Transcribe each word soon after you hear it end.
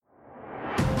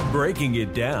Breaking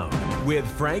It Down with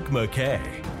Frank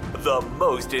MacKay. The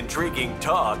most intriguing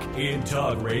talk in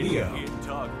talk radio.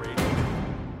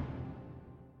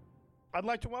 I'd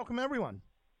like to welcome everyone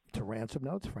to Ransom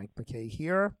Notes. Frank MacKay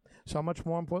here. So much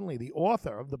more importantly, the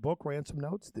author of the book Ransom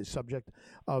Notes, the subject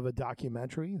of a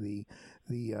documentary,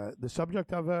 the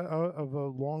subject of a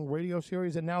long radio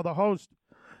series, and now the host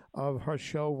of her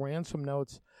show Ransom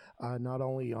Notes, not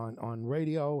only on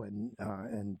radio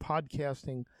and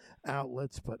podcasting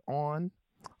outlets, but on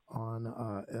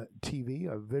TV,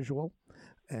 visual,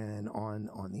 and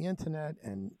on the internet,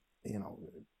 and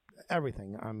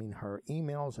everything. I mean, her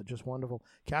emails are just wonderful.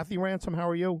 Kathy Ransom, how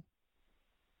are you?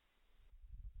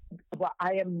 Well,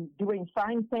 I am doing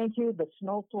fine, thank you. The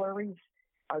snow flurries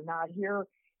are not here.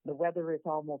 The weather is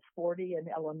almost 40 in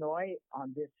Illinois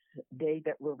on this day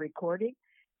that we're recording,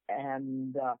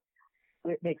 and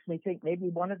it makes me think maybe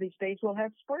one of these days we'll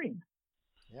have spring.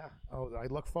 Yeah. Oh, I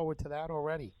look forward to that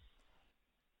already.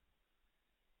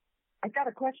 I got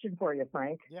a question for you,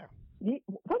 Frank. Yeah.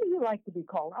 What do you like to be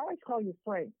called? I always call you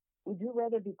Frank. Would you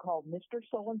rather be called Mr.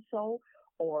 So-and-so,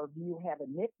 or do you have a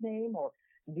nickname, or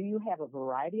do you have a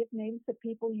variety of names that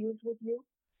people use with you?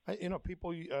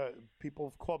 People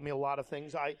have called me a lot of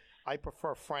things. I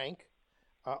prefer Frank.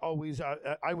 I was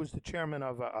the chairman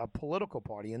of a political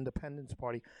party, Independence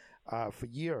Party, for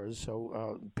years.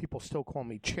 So people still call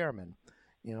me chairman.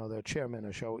 The chairman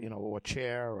of show, or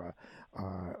chair,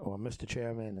 or Mr.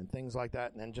 Chairman, and things like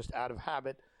that. And then just out of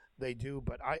habit, they do.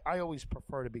 But I always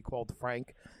prefer to be called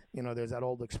Frank. There's that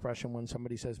old expression when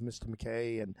somebody says Mr.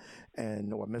 MacKay and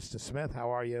or Mr. Smith,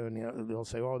 how are you? And they'll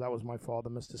say, oh, that was my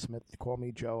father, Mr. Smith. Call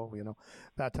me Joe.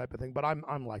 That type of thing. But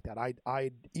I'm like that.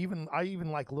 I even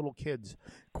like little kids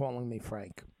calling me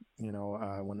Frank.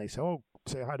 When they say, oh,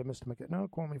 say hi to Mr. MacKay. No,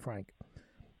 call me Frank.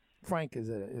 Frank is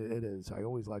it is. I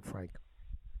always like Frank.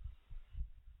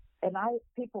 And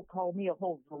people call me a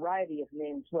whole variety of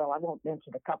names. Well, I won't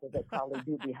mention a couple that probably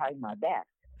do behind my back.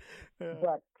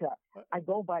 But I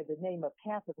go by the name of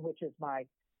Catherine, which is my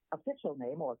official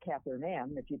name, or Catherine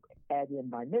Ann, if you add in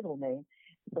my middle name.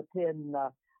 But then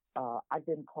I've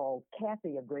been called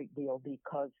Kathy a great deal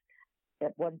because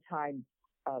at one time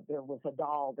there was a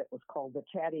doll that was called the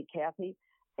Chatty Cathy,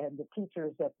 and the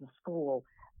teachers at the school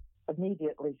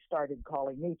immediately started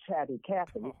calling me Chatty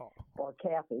Cathy or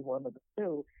Kathy, one of the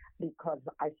two, because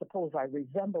I suppose I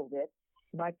resembled it.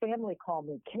 My family called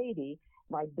me Katie.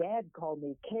 My dad called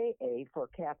me K.A. for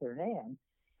Catherine Ann.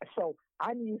 So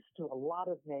I'm used to a lot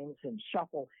of names and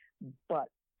shuffle, but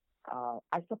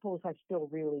I suppose I still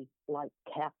really like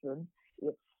Catherine.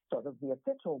 It's sort of the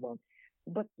official one.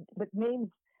 But names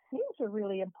are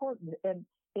really important, and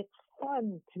it's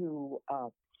fun to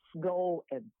go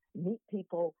and meet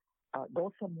people,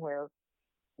 go somewhere,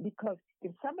 because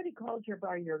if somebody calls you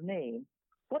by your name,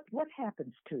 what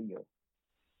happens to you?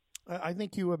 I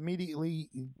think you immediately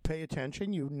pay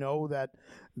attention. You know that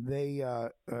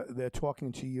they're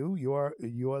talking to you.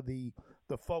 You're the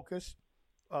focus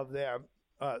of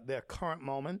their current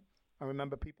moment. I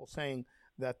remember people saying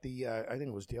that I think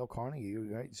it was Dale Carnegie,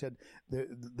 right? Said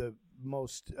the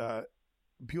most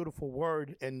beautiful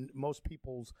word in most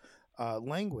people's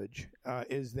language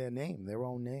is their name, their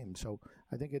own name. So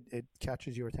I think it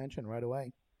catches your attention right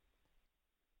away.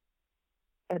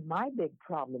 And my big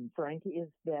problem, Frank, is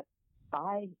that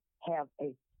I have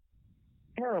a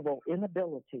terrible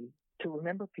inability to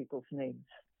remember people's names.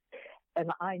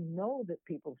 And I know that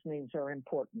people's names are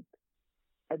important.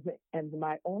 And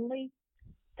my only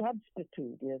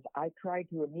substitute is I try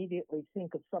to immediately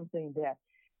think of something that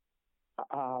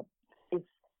is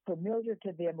familiar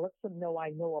to them, lets them know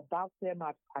I know about them,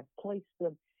 I've placed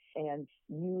them, and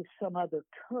use some other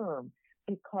term,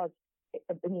 because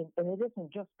and it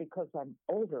isn't just because I'm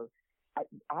older.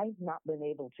 I've not been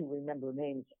able to remember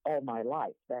names all my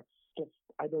life. That's just,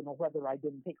 I don't know whether I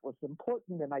didn't think it was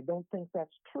important, and I don't think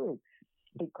that's true,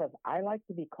 because I like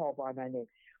to be called by my name.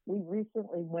 We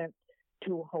recently went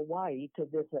to Hawaii to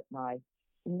visit my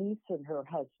niece and her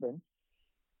husband,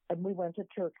 and we went to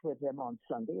church with them on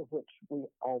Sunday, which we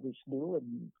always do,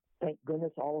 and thank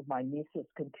goodness all of my nieces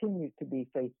continue to be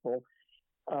faithful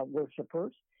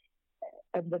worshipers.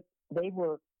 And they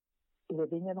were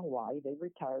living in Hawaii. They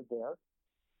retired there.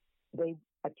 They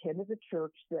attended a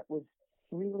church that was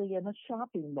really in a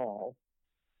shopping mall.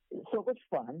 So it was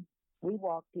fun. We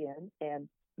walked in, and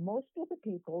most of the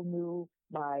people knew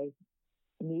my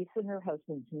niece and her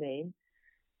husband's name.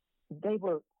 They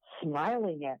were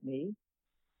smiling at me,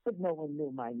 but no one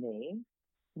knew my name.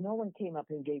 No one came up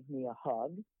and gave me a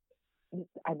hug.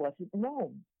 I wasn't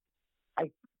known.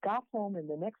 I got home, and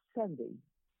the next Sunday,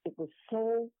 it was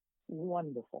so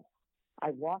wonderful.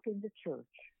 I walk into church.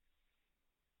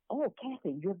 "Oh,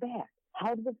 Kathy, you're back.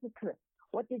 How was the trip?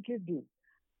 What did you do?"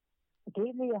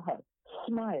 Gave me a hug,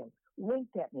 smiled,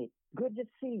 winked at me. "Good to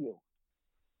see you."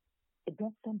 It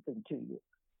does something to you.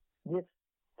 This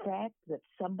fact that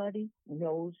somebody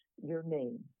knows your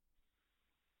name.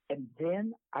 And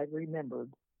then I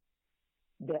remembered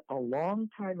that a long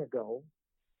time ago,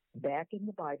 back in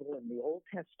the Bible, in the Old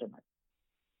Testament,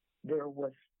 there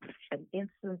was an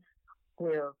instance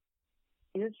where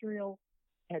Israel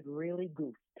had really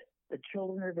goofed. The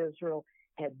children of Israel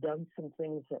had done some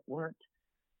things that weren't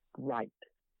right.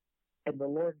 And the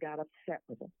Lord got upset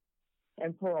with them.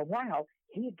 And for a while,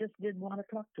 he just didn't want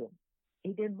to talk to them.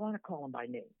 He didn't want to call them by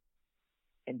name.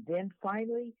 And then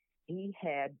finally, he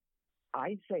had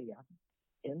Isaiah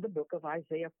in the book of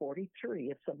Isaiah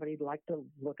 43, if somebody'd like to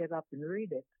look it up and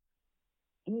read it.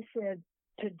 He said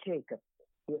to Jacob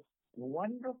this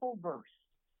wonderful verse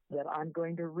that I'm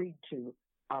going to read to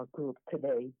our group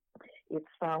today. It's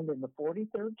found in the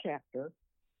 43rd chapter,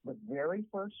 the very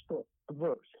first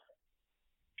verse.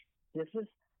 This is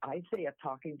Isaiah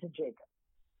talking to Jacob.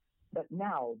 "But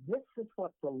now this is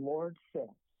what the Lord says.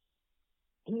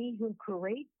 He who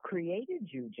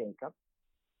created you, Jacob,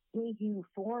 he who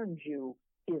formed you,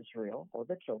 Israel, or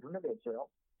the children of Israel,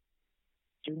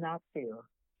 do not fear.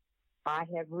 I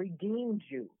have redeemed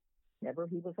you." Remember,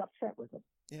 he was upset with them.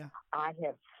 Yeah. "I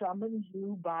have summoned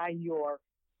you by your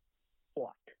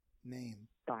what? Name.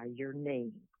 By your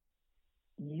name.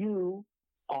 You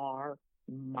are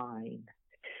mine."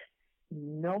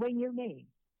 Knowing your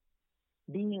name,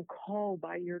 being called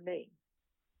by your name.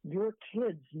 Your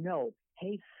kids know,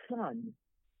 "Hey, son,"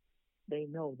 they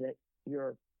know that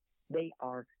they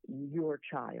are your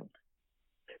child.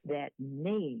 That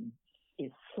name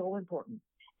is so important.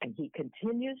 And he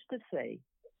continues to say,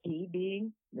 he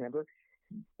being, remember,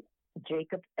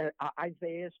 Jacob,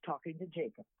 Isaiah is talking to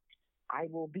Jacob. "I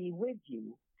will be with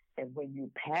you, and when you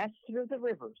pass through the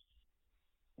rivers,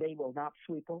 they will not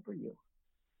sweep over you."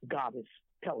 God is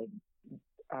telling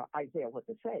Isaiah what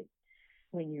to say.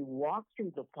 "When you walk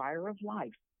through the fire of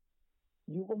life,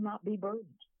 you will not be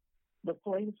burdened. The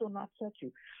flames will not set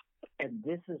you." And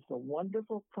this is the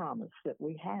wonderful promise that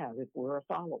we have if we're a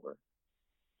follower.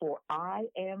 "For I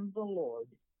am the Lord,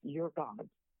 your God,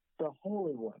 the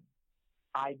Holy One.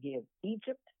 I give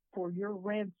Egypt for your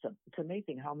ransom." It's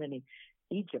amazing how many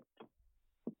Egypt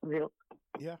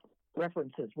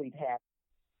references we've had.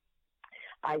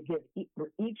 "I give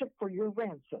Egypt for your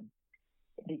ransom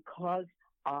because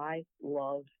I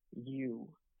love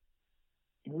you."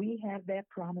 We have that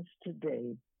promise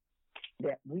today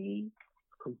that we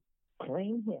who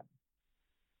claim him,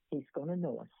 he's going to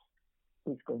know us.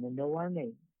 He's going to know our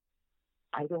name.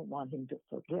 I don't want him to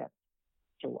forget,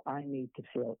 so I need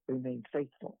to remain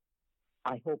faithful.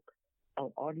 I hope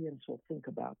our audience will think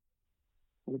about,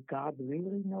 would God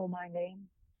really know my name?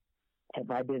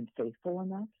 Have I been faithful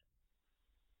enough?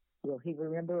 Will he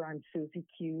remember I'm Susie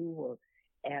Q or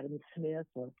Adam Smith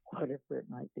or whatever it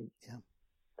might be? Yeah.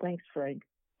 Thanks, Frank.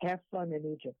 Have fun in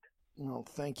Egypt. Well,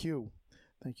 thank you.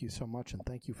 Thank you so much, and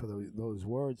thank you for those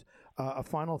words. A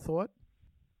final thought?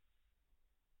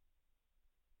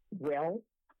 Well,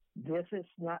 this is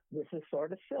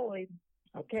sort of silly.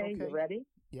 Okay, you ready?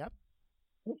 Yep.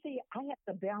 You see, I have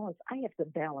to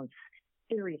balance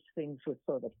serious things with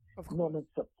sort of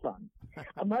moments of fun.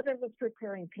 A mother was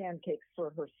preparing pancakes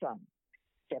for her son.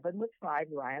 Kevin was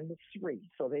 5, Ryan was 3,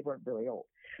 so they weren't very old.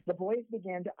 The boys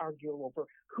began to argue over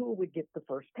who would get the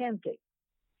first pancake.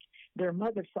 Their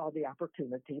mother saw the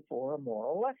opportunity for a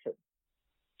moral lesson.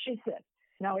 She said,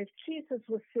 "Now, if Jesus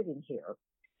was sitting here,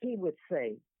 he would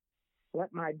say,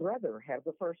 'Let my brother have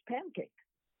the first pancake.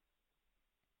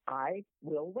 I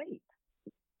will wait.'"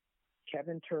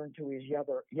 Kevin turned to his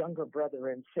younger brother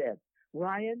and said,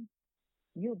 "Ryan,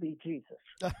 you be Jesus."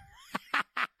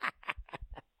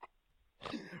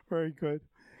 Very good.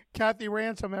 Kathy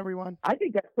Ransom, everyone. I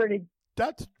think that's pretty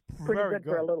That's pretty very good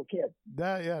for a little kid.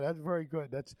 That's very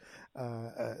good. That's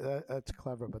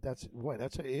clever. But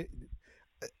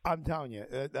I'm telling you,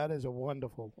 that is a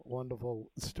wonderful, wonderful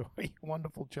story,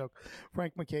 wonderful joke.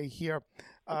 Frank MacKay here.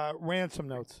 Ransom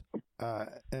Notes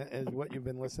is what you've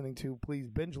been listening to. Please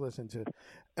binge listen to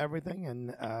everything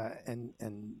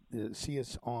and see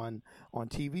us on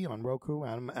TV, on Roku,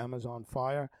 Amazon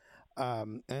Fire.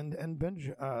 And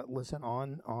binge listen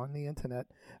on the internet,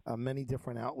 many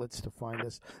different outlets to find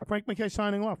us. Frank MacKay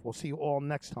signing off. We'll see you all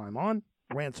next time on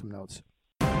Ransom Notes.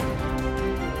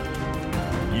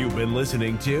 You've been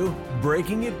listening to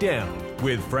Breaking It Down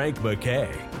with Frank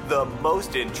MacKay, the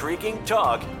most intriguing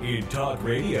talk in talk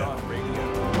radio.